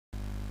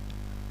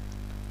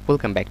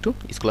Welcome back to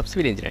School of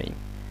Civil Engineering.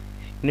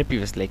 In a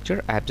previous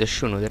lecture, I have just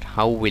shown you that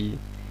how we'll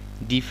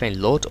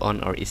define load on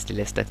our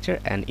steel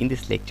structure, and in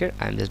this lecture,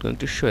 I am just going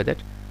to show you that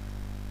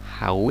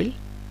how we'll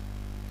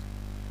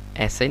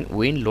assign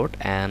wind load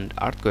and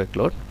earthquake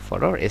load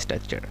for our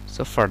structure.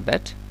 So for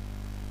that,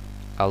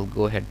 I'll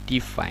go ahead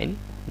define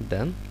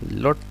the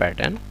load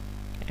pattern,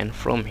 and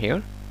from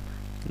here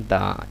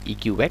the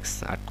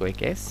EQX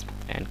earthquake S,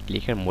 and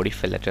click here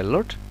modify lateral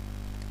load,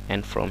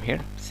 and from here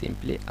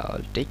simply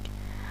I'll take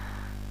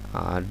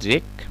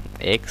direct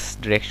X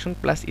direction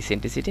plus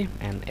eccentricity,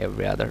 and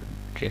every other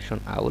direction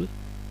I will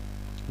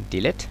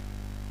delete.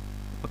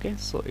 Okay,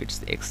 so it's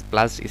X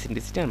plus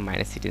eccentricity and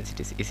minus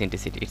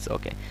eccentricity. It's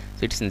okay,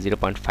 so it's in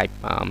 0.5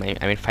 I mean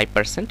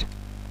 5%,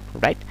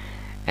 right?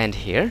 And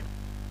here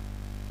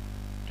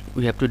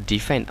we have to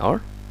define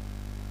our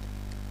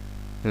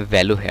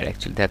value here.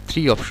 Actually there are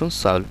three options,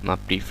 so I'll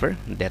prefer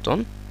that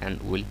one,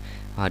 and we'll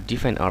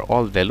define our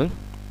all value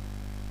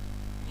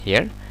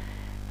here.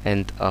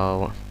 And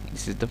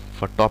this is the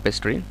for top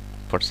Storey,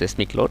 for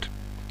seismic load,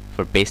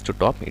 for base to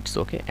top it's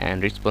okay,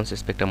 and response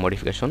spectrum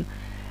modification,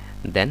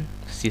 then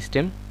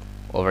system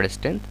over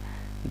strength,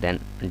 then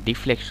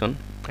deflection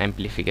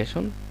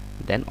amplification,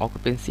 then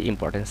occupancy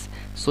importance.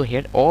 So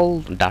here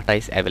all data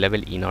is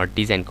available in our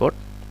design code,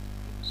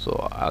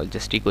 so I'll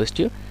just request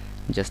you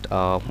just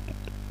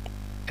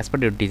as per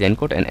your design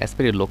code and as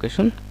per your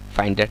location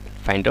find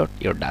out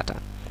your data.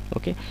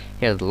 Okay,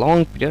 here's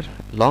long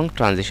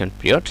transition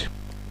period.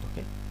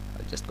 Okay,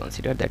 I'll just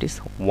consider that is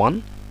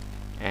 1,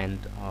 and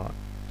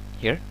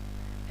here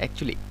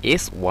actually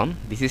S1,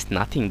 this is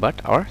nothing but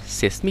our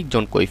seismic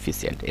zone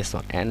coefficient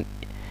S1, and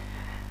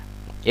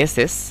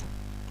SS,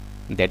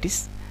 that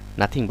is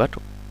nothing but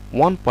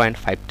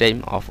 1.5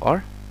 time of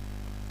our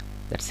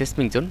that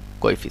seismic zone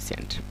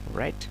coefficient,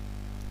 right?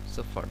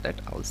 So for that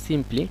I'll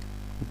simply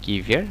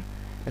give here,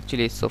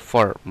 actually so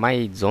for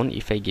my zone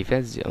if I give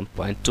here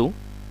 0.2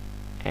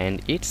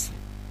 and it's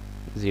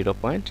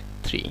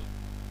 0.3,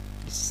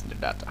 this is the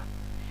data.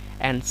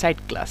 And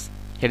site class,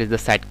 here is the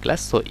site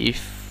class. So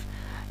if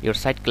your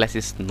site class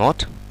is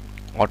not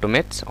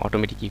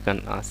automatic, you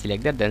can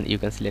select that, then you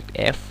can select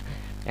F,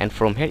 and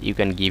from here you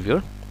can give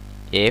your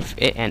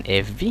FA and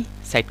FB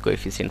site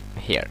coefficient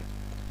here.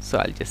 So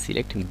I'll just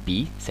select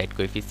B site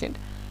coefficient.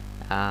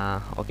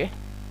 Okay,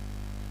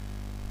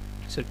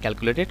 so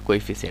calculated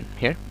coefficient,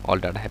 here all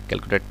data have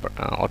calculated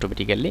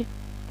automatically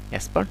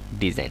as per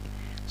design.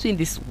 So in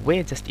this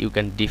way just you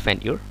can define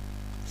your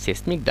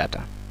seismic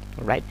data,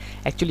 right?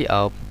 Actually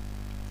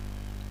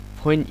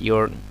when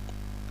you're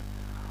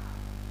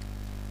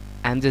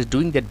I'm just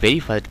doing that very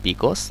fast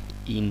because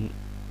in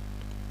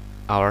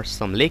our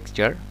some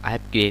lecture I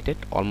have created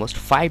almost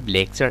 5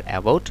 lecture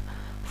about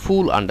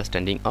full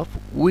understanding of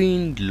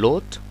wind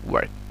load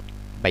work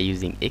by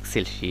using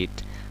Excel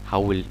sheet, how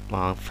we'll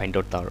find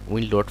out our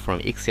wind load from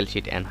Excel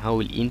sheet, and how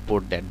we'll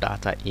import that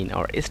data in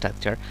our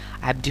structure.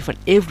 I have defined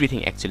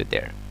everything actually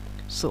there,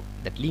 so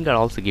that link are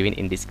also given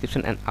in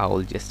description, and I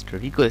will just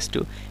request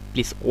to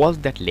please watch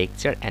that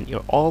lecture, and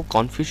your all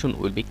confusion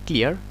will be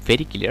clear,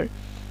 very clear,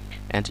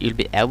 and you'll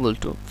be able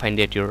to find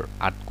out your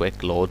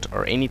earthquake load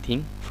or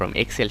anything from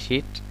Excel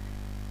sheet,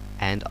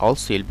 and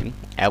also you'll be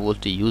able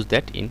to use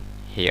that in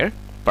here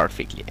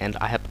perfectly. And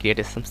I have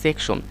created some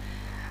section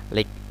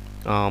like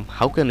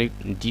how can we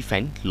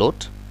define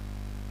load,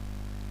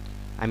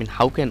 I mean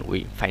how can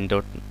we find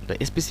out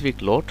the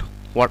specific load,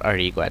 what are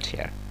required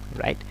here,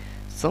 right?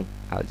 So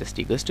I'll just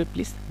request you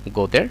please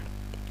go there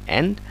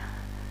and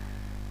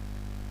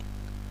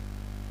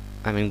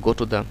go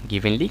to the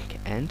given link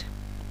and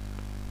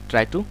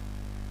try to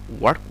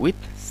work with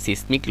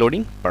seismic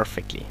loading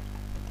perfectly.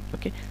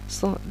 Okay,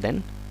 so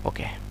then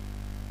okay,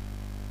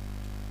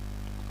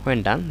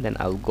 when done then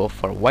I'll go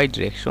for Y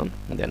direction,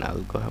 then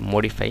I'll go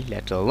modify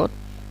lateral load,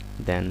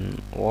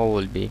 then O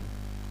will be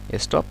a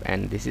stop,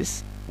 and this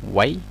is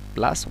Y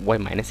plus Y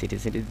minus it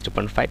is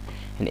 0.5,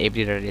 and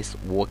every error is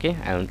okay,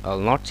 and I'll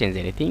not change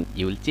anything.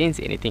 You will change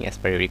anything as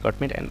per your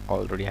requirement, and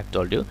already have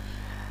told you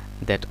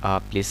that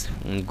please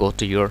go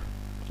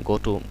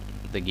to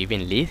the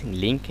given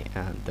link,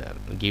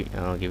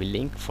 given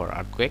link for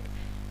earthquake.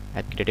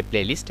 I've created a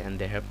playlist, and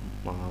they have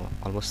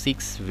almost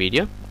 6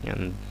 video,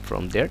 and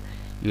from there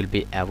you will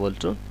be able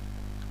to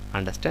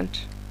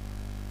understand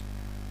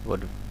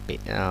what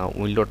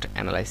wind load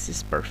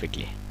analysis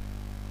perfectly.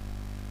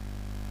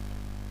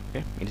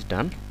 Okay, it's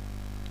done,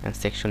 and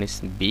section is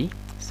B,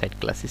 site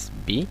class is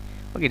B.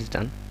 Okay, it's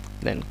done,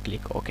 then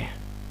click OK.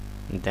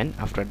 And then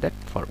after that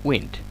for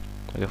wind,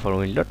 okay, for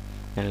wind load,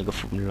 then I'll go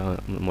for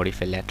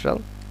modify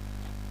lateral,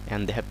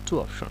 and they have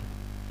 2 options,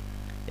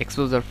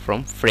 exposure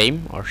from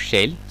frame or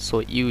shell.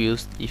 So if you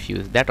use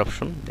that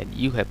option, then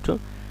you have to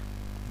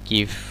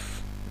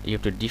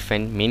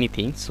define many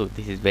things, so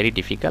this is very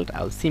difficult.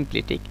 I'll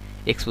simply take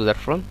exposure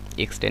from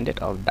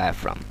extended or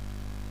diaphragm.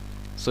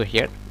 So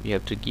here you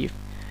have to give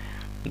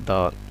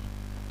the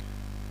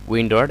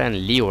windward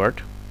and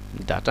leeward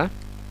data,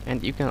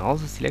 and you can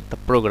also select the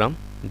program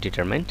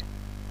determined,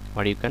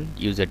 or you can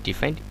user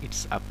defined,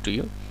 it's up to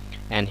you.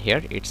 and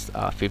here it's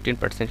 15%,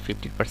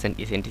 50%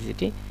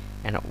 eccentricity,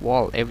 and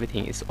wall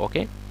everything is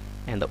okay,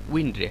 and the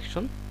wind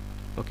direction.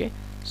 Okay,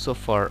 so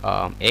for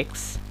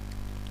X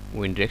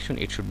wind direction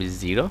it should be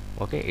 0.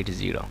 Okay, it is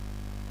 0,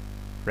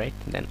 right?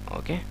 Then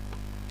okay,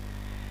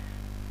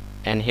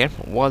 and here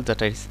wall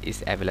data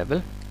is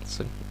available,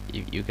 so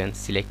you can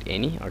select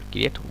any or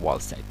create wall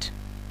site.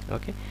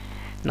 Okay,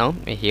 now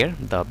here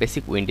the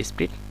basic wind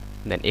speed,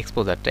 then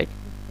exposure type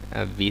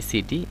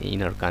VCD,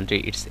 in our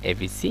country it's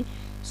AVC,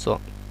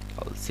 so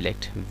I'll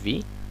select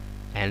V,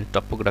 and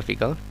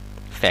topographical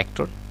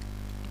factor,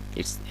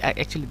 it's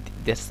actually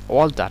this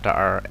all data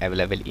are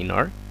available in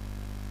our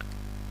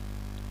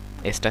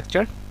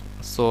structure.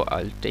 So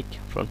I'll take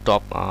from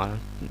top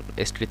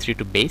ST3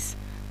 to base.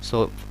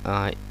 So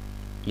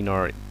in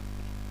our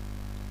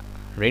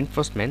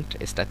reinforcement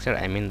structure,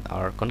 I mean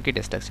our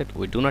concrete structure,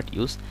 we do not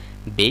use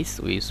base,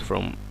 we use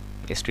from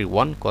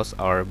ST1 because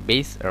our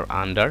base are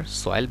under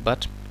soil,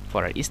 but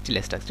for our steel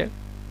structure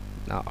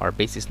our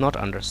base is not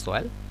under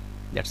soil,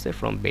 that's why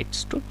from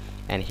base 2.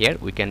 And here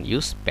we can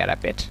use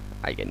parapet,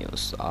 I can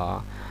use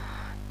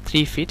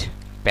 3 feet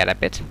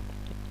parapet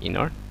in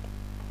our,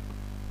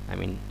 I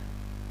mean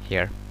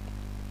here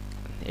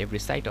every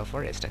side of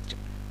our structure.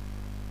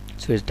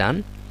 So it's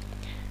done.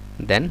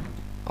 Then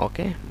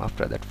okay,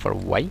 after that for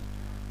Y,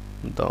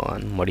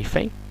 then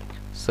modify,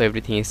 so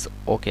everything is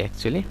okay.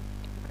 Actually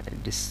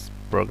this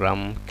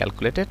program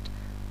calculated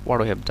what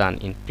we have done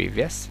in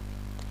previous.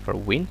 For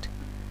wind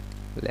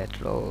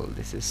lateral,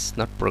 this is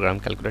not program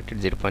calculated,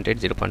 0.8,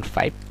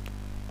 0.5,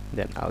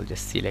 then I'll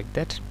just select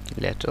that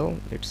lateral,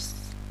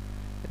 it's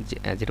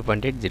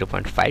 0.8,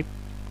 0.5,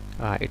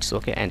 it's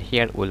okay. And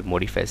here we'll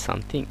modify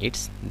something,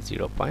 it's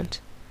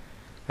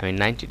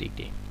 90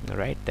 degree,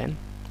 right? Then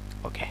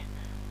okay,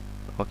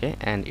 okay,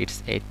 and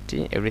it's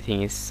 80,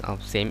 everything is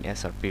same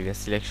as our previous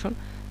selection.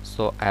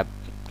 So I have,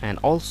 and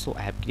also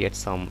I have created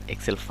some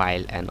Excel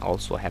file, and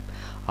also have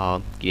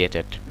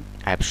created,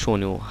 I have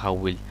shown you how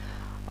we'll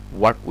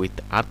work with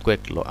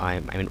earthquake load, I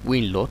mean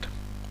wind load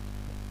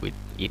with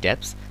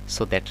Etabs,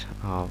 so that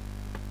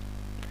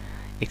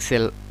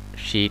Excel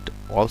sheet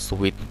also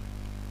with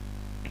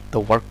the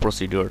work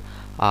procedure.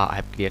 I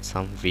have created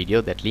some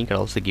video, that link are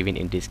also given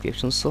in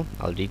description, so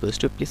I'll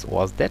request you please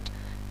watch that,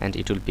 and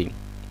it will be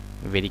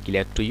very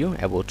clear to you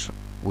about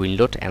wind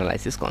load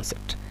analysis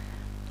concept.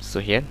 So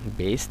here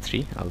base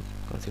 3, I'll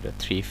consider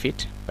 3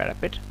 feet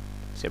parapet,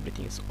 so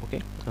everything is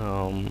okay.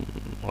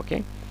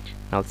 Okay,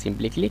 now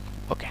simply click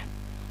OK.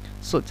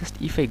 So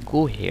just if I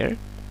go here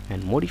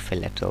and modify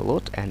lateral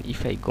load, and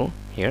if I go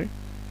here,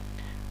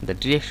 the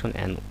direction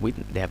and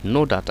width, they have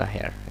no data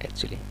here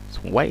actually. So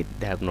why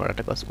they have no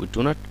data? Because we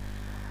do not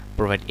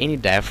provide any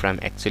diaphragm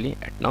actually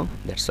at now,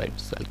 that's why.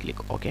 So I'll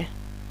click OK,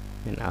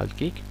 and I'll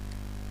click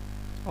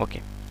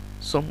OK.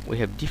 So we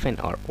have defined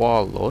our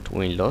wall load,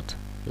 wind load,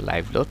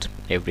 live load,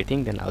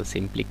 everything. Then I'll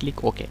simply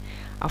click OK.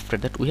 After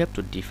that we have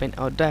to define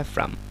our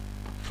diaphragm.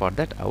 For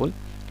that I will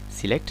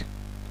select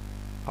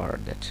our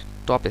that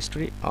top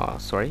story,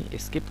 sorry,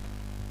 skip,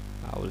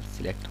 I will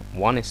select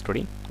one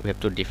story. We have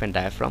to define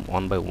diaphragm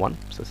one by one,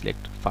 so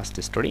select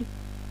first story.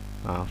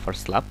 For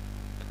slab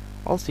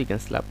also you can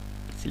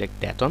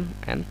select that one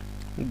and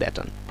that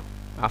one.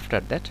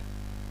 After that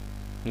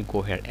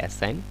go here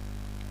assign,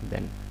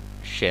 then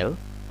shell,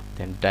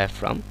 then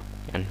diaphragm,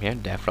 and here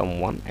diaphragm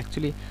 1,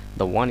 actually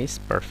the 1 is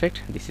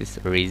perfect, this is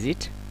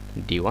rigid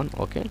D1.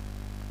 Okay,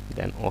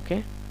 then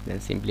OK,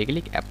 then simply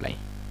click apply.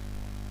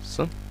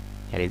 So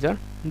here is our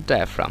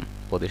diaphragm,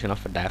 position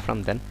of a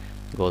diaphragm. Then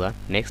go the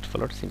next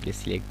floor, simply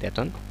select that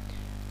one,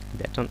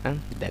 that one,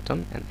 and that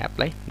one, and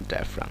apply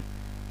diaphragm,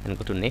 and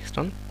go to next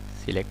one,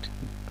 select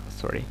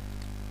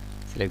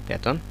select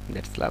that one,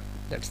 that slab,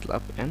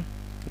 and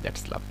that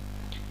slab,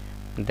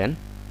 then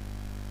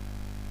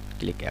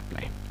click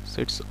apply.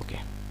 So it's okay,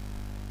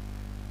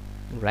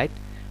 right?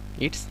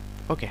 It's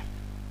okay.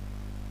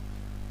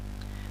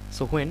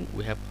 So when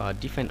we have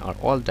defined our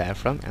all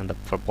diaphragm, and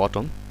for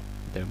bottom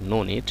there is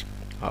no need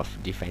of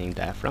defining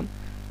diaphragm,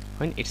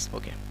 when it's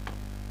okay,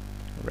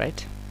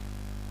 right?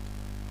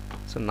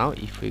 So now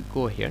if we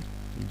go here,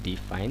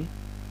 define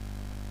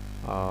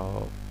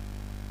load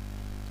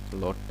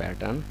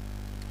pattern,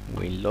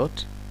 wind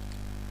load,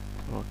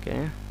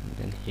 okay,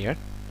 then here,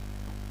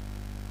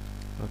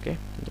 okay,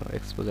 now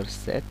exposure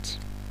set.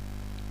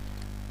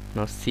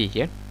 Now see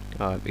here,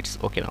 it's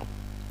okay. Now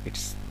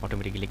it's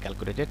automatically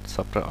calculated,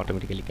 software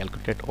automatically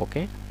calculated.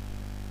 Okay,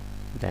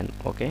 then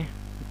okay.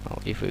 Now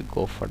if we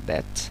go for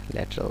that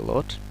lateral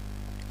load,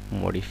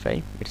 modify,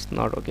 it's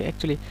not okay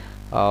actually.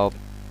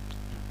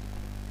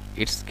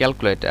 It's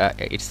calculate,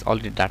 it's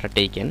already data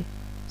taken.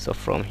 So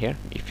from here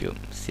if you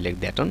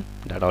select that one,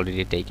 that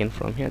already taken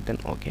from here, then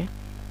okay,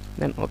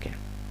 then okay.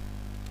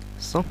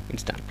 So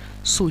it's done.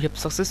 So we have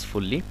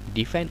successfully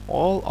defined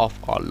all of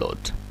our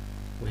load.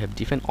 We have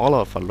defined all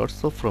of our loads.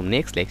 So from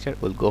next lecture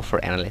we'll go for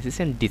analysis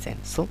and design.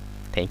 So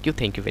thank you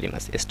very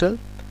much. Stay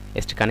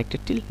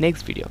connected till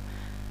next video.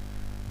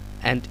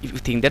 And if you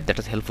think that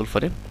was helpful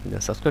for you,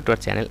 then subscribe to our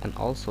channel, and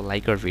also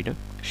like our video,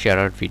 share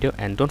our video,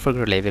 and don't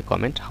forget to leave a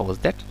comment how was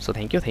that. So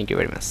thank you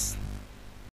very much.